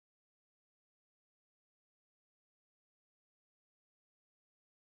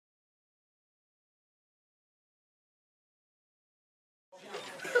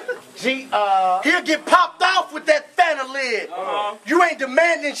He'll get popped off with that Fanta lid. You ain't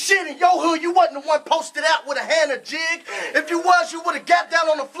demanding shit in your hood. You wasn't the one posted out with a hand of jig. If you was, you would have got down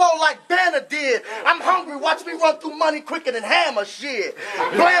on the floor like Banner did. I'm hungry. Watch me run through money quicker than Hammer shit.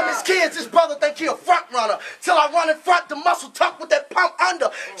 Blame his kids. His brother think he a front runner. Till I run in front, the muscle tuck with that pump under.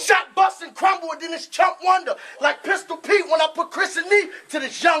 Shot bust and crumble, and then it's chump wonder. Like Pistol Pete when I put Chris and knee to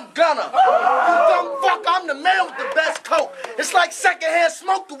this young Gunna. You dumb fuck, I'm the man with the best coat. It's like secondhand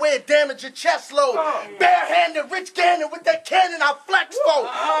smoke the way it damage your chest load. Barehanded, Rich Gannon with that cannon I flex for.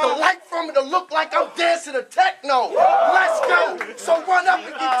 The light from it to look like I'm dancing a techno. Let's go. So run up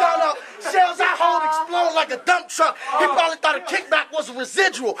and get done up. Shells I hold explode like a dump truck. He probably thought a kickback was a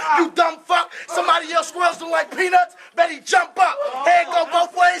residual. You dumb fuck. Somebody else swirls them like peanuts. Bet he jump up. Head go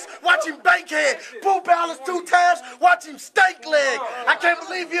both ways. Watch him bank head. Pull balance 2 times. Watch him steak leg. I can't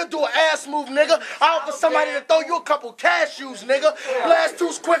believe he'll do an ass move, nigga. I offer somebody to throw you a couple cashews, nigga. Blast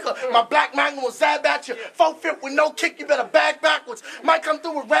two's quicker. My black magnum will zab at you. 4-5 with no kick, you better bag backwards. Might come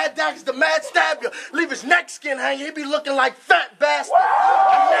through with rad daggers to mad stab you. Leave his neck skin hanging. He be looking like fat bastard.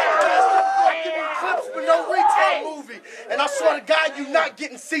 I give him clips for no retail movie. And I swear to God, you not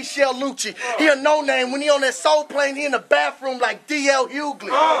getting Seashell Lucci. He a no-name. When he on that soul plane, he in the bathroom like D.L.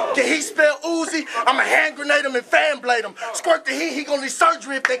 Hughley. Can he spell Uzi? I'ma hand grenade him and fan blade him. Squirt the heat, he gonna need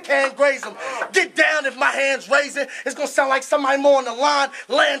surgery if they can't graze him. Get down if my hand's raising. It's gonna sound like somebody more on the line,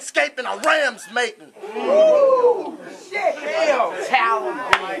 landscaping a Rams mating. Ooh, shit. Damn. Talent.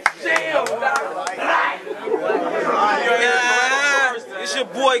 Damn. It's your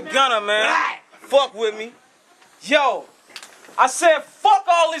boy Gunna, man. Fuck with me. Yo, I said fuck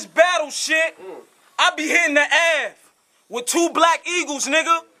all this battle shit. I be hitting the Ave with 2 Black Eagles,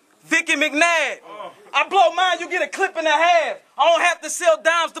 nigga. Vic and McNabb. I blow mine, you get a clip and a half. I don't have to sell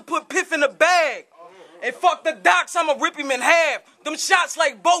dimes to put Piff in the bag. And fuck the docs, I'ma rip him in half. Them shots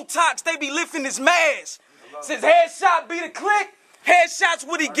like Botox, they be lifting his mask. Since headshot be the click, headshots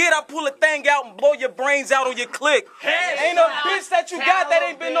what he get, I pull a thing out and blow your brains out on your click. Ain't a bitch that you got that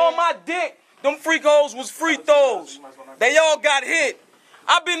ain't been on my dick. Them freak hoes was free throws. They all got hit.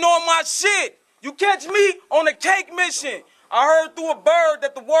 I been on my shit. You catch me on a cake mission. I heard through a bird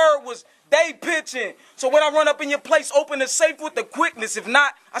that the word was they pitching. So when I run up in your place, open the safe with the quickness. If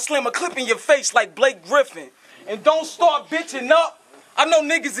not, I slam a clip in your face like Blake Griffin. And don't start bitching up. I know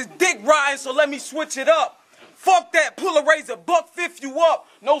niggas is dick riding, so let me switch it up. Fuck that, pull a razor, $1.50 you up.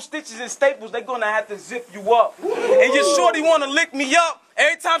 No stitches and staples, they gonna have to zip you up. And your shorty wanna lick me up.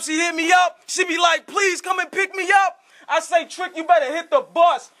 Every time she hit me up, she be like, please come and pick me up. I say, Trick, you better hit the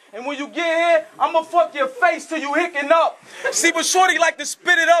bus. And when you get here, I'ma fuck your face till you hicking up. See, but shorty like to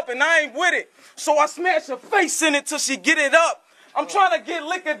spit it up and I ain't with it. So I smash her face in it till she get it up. I'm trying to get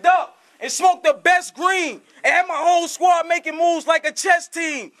liquored up and smoke the best green. And have my whole squad making moves like a chess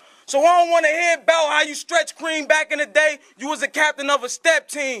team. So I don't want to hear about how you stretch cream back in the day. You was a captain of a step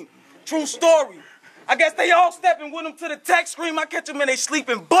team. True story. I guess they all stepping with them to the tech scream. I catch them and they sleep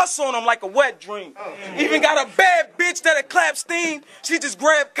and bust on them like a wet dream. Even got a bad bitch that'll clap steam. She just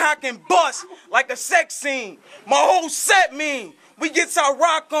grab cock and bust like a sex scene. My whole set mean. We gets our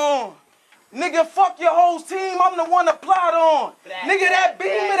rock on. Nigga, fuck your whole team. I'm the one to plot on. Nigga, that beam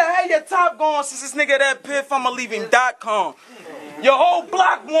better have your top gone. Since this nigga that Piff, I'ma leave him .com. Your whole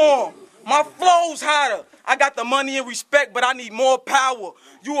block warm. My flow's hotter. I got the money and respect, but I need more power.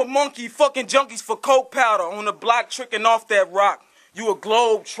 You a monkey fucking junkies for coke powder on the block tricking off that rock. You a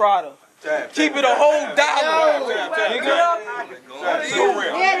globe trotter. Keep it a whole dollar.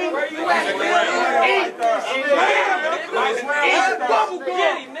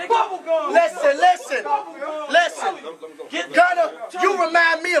 Listen. Gunna, you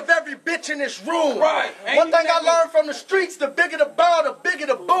remind me of every bitch in this room. One thing I learned from the streets, the bigger the ball, the bigger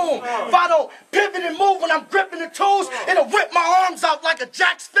the boom. If I don't pivot and move when I'm gripping the tools, it'll rip my arms out like a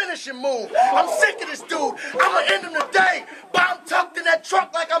Jack's finishing move. I'm sick of this dude. I'ma end him today. Bomb tucked in that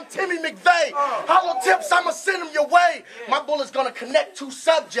truck like I'm Timmy McVeigh. Hollow tips, I'ma send him your way. My bullet's gonna connect 2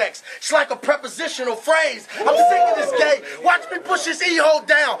 subjects. It's like a prepositional phrase. I'm sick of this gay. Watch me push his E-hole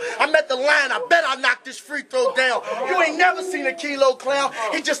down. I'm at the line. I bet I knock this free throw down. You ain't never seen a kilo clown.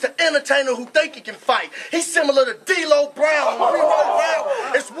 He's just an entertainer who think he can fight. He's similar to D-Lo Brown. When we roll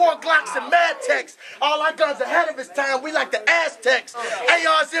around, it's war Glocks and Mad Techs. All our guns ahead of his time. We like the Aztecs.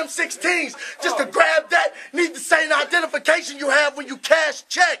 ARs, M16s. Just to grab that, need the same identification you have when you cash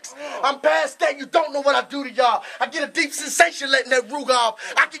checks. I'm past that. You don't know what I do to y'all. I get a deep sensation letting that Ruger off.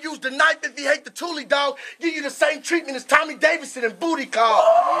 I can use the knife if you hate the Thule dog. Give you the same treatment as Tommy Davidson and Booty Call.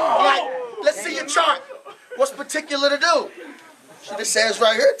 Like, let's see your chart. What's particular to do? This says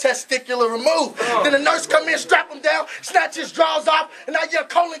right here, testicular removed. Then the nurse come in, strap him down, snatch his drawers off, and now you're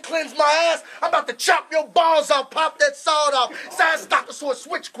colon cleanse my ass. I'm about to chop your balls off, pop that salt off. Side stocker so it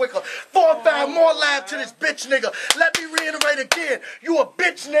switch quicker. 4 or 5 more live to this bitch nigga. Let me reiterate again. You a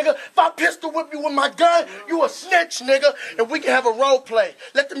bitch nigga. If I pistol whip you with my gun, you a snitch nigga. And we can have a role play.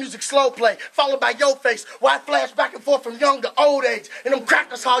 Let the music slow play, followed by your face. While I flash back and forth from young to old age. And them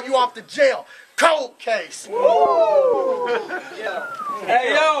crackers haul you off to jail. Cold case.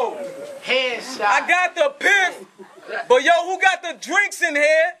 Hey, yo. Headshot. I got the Piff, but yo, who got the drinks in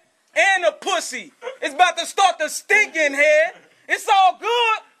here and the pussy? It's about to start to stink in here. It's all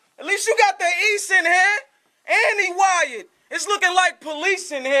good. At least you got the East in here and he wired. It's looking like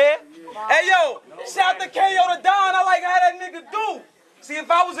police in here. Hey, yo, shout to K.O. the Don. I like how that nigga do. See,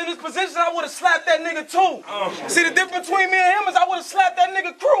 if I was in this position, I would have slapped that nigga too. See, the difference between me and him is I would have slapped that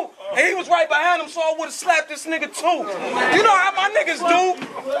nigga crew. And he was right behind him, so I would have slapped this nigga too. You know how my niggas do?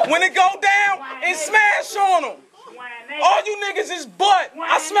 When it go down, and smash on them. All you niggas is butt.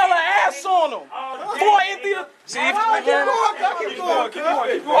 I smell an ass on them. Before I empty the... See, keep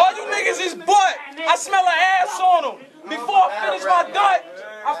going. All you niggas is butt. I smell an ass on them. Before I finish my dut,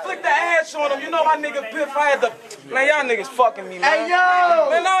 I flick the ass on them. You know my nigga Piff, I had to... Man, y'all niggas fucking me, man. Hey, yo!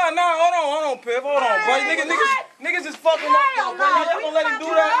 Man, no, hold on, Piff, hold on, bro. Niggas is fucking up, bro. Y'all gonna let him do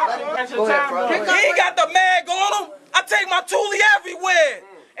that? Go ahead, bro. He ain't got the mag on him. I take my Thule everywhere.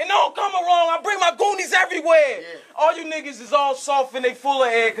 And don't come wrong, I bring my Goonies everywhere. All you niggas is all soft and they full of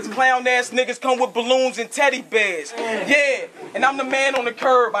air, cause clown ass niggas come with balloons and teddy bears. Yeah, and I'm the man on the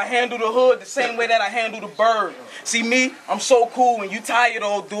curb. I handle the hood the same way that I handle the bird. See me, I'm so cool when you tired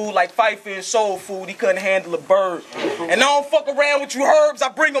old dude like Pfeiffer and Soul Food, he couldn't handle a bird. And I don't fuck around with you herbs, I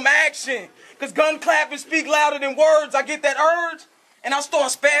bring them action. Cause gun clapping speak louder than words. I get that urge, and I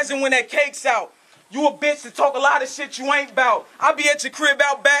start spazzing when that cake's out. You a bitch to talk a lot of shit you ain't bout. I be at your crib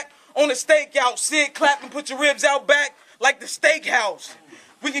out back on the stakeout. Sit, clap, and put your ribs out back like the steakhouse.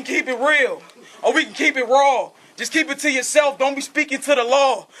 We can keep it real, or we can keep it raw. Just keep it to yourself, don't be speaking to the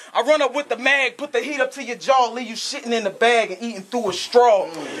law. I run up with the mag, put the heat up to your jaw, leave you shitting in the bag and eating through a straw.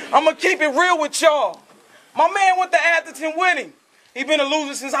 I'ma keep it real with y'all. My man went to Atherton with him. He been a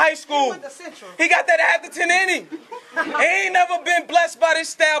loser since high school. He got that Atherton in him. He ain't never been blessed by this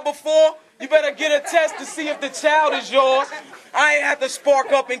style before. You better get a test to see if the child is yours. I ain't have to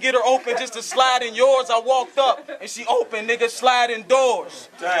spark up and get her open just to slide in yours. I walked up and she open, nigga, sliding doors.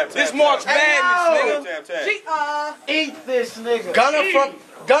 This March Madness, nigga. Eat this nigga.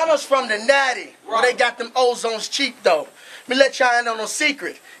 Gunna's from the Natty, where they got them ozones cheap though. Let me let y'all in on a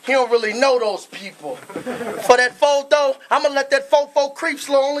secret. He don't really know those people. For that photo, I'ma let that fofo creep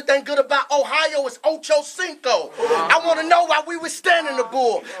slow. Only thing good about Ohio is Ocho Cinco. I wanna know why we was standing the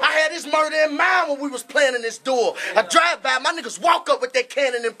bull. I had this murder in mind when we was planning this duel. I drive by, my niggas walk up with that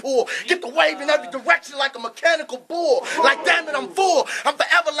cannon and pull. Get the wave in every direction like a mechanical bull. Like damn it, I'm full. I'm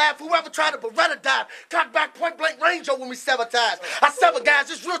forever laugh. Whoever tried to Beretta dive. Cock back point blank range when we sever ties. I sever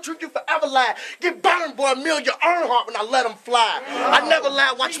guys, it's real truth, you forever lie. Get burned, boy, Amelia Earnhardt when I let them fly. I never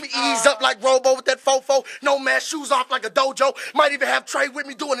lie, watch me ease up like Robo with that fofo. No man, shoes off like a dojo. Might even have Trey with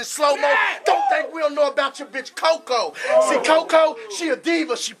me doing it slow-mo. Don't think we don't know about your bitch Coco. See, Coco, she a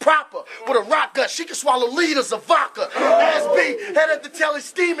diva, she proper. With a rock gut, she can swallow liters of vodka. Ass B, head at the telly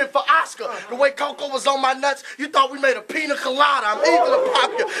steaming for Oscar. The way Coco was on my nuts, you thought we made a pina colada. I'm eager to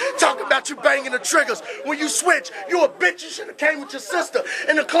pop you. Talking about you banging the triggers. When you switch, you a bitch, you should have came with your sister.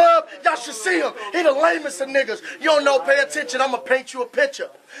 In the club, y'all should see him. He the lamest of niggas. You don't know, pay attention, I'ma paint you a picture.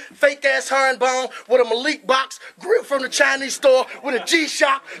 Fake ass herringbone with a Malik box, grill from the Chinese store with a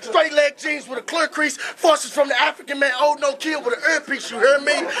G-Shock, straight leg jeans with a clear crease, forces from the African man, old no kill with an earpiece, you hear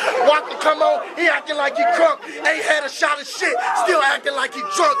me? Walker come on, he acting like he crunk, ain't had a shot of shit, still acting like he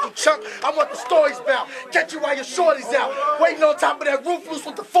drunk, you chunk. I want the stories about, catch you while your shorty's out, waiting on top of that roof loose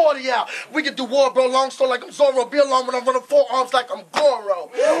with the 40 out. We can do war, bro, long story like I'm Zorro, be alone when I'm running forearms like I'm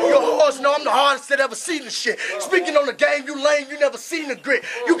Goro. Your horse know I'm the hardest that ever seen this shit. Speaking on the game, you lame, you never seen the grit.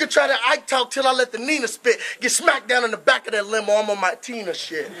 You can try to Ike talk till I let the Nina spit. Get smacked down in the back of that limo, I'm on my Tina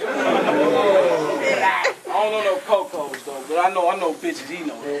shit. I don't know no Cocos though, but I know bitches he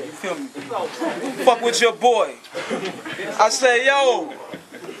know. You feel me? Fuck with your boy. I say, yo,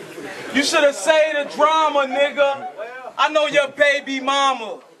 you should have said the drama, nigga. I know your baby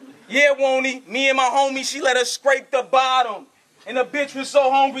mama. Yeah, won't he? Me and my homie, she let her scrape the bottom. And the bitch was so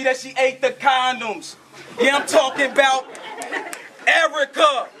hungry that she ate the condoms. Yeah, I'm talking about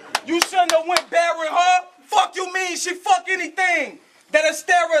Erica. You shouldn't have went burying her. Fuck you mean? She fuck anything that'll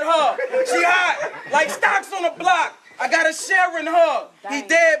stare at her. She hot, like stocks on the block. I got a share in her. He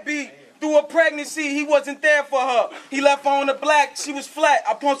deadbeat through a pregnant. pregnancy, he wasn't there for her. He left her on the black, she was flat.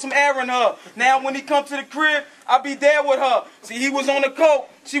 I pumped some air in her. Now when he come to the crib, I be there with her. See, he was on the coke,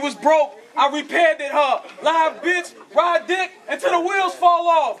 she was broke. I repaired it her. Live bitch, ride dick until the wheels fall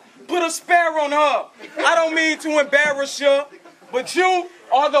off. Put a spare on her. I don't mean to embarrass you, but you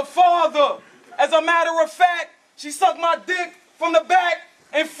are the father. As a matter of fact, she sucked my dick from the back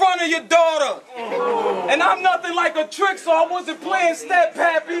in front of your daughter. And I'm nothing like a trick, so I wasn't playing step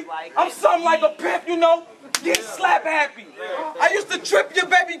happy. I'm something like a pimp, you know, get slap happy. I used to trip your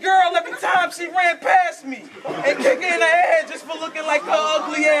baby girl every time she ran past me and kick her in the head just for looking like her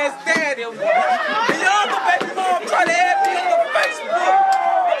ugly ass daddy. And your other baby mom tried to add me on the Facebook.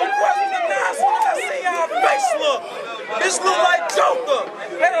 I'm a question now as soon as I see how her face look. This look like Joker,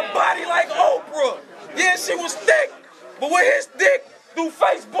 had a body like Oprah. Yeah, she was thick, but with his dick through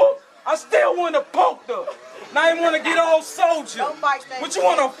Facebook, I still want to poke her. Now I want to get all soldier. What you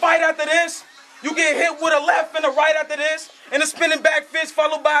want to fight after this? You get hit with a left and a right after this, and a spinning back fist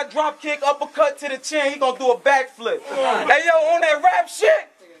followed by a drop kick, uppercut to the chin. He gonna do a backflip. Hey yo, on that rap shit,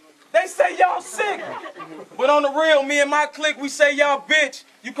 they say y'all sick. But on the real, me and my clique, we say y'all bitch.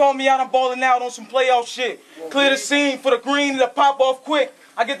 You call me out, I'm balling out on some playoff shit. Clear the scene for the green to pop off quick.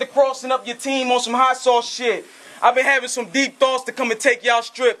 I get to crossing up your team on some hot sauce shit. I've been having some deep thoughts to come and take y'all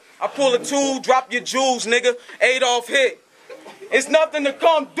strip. I pull a tool, drop your jewels, nigga. Adolf hit. It's nothing to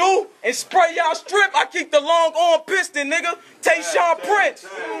come do and spray y'all strip. I keep the long arm piston, nigga. Tayshaun Prince.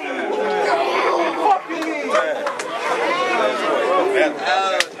 Fuck you mean?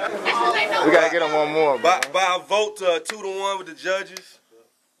 We gotta get him one more. By a vote 2-1 with the judges.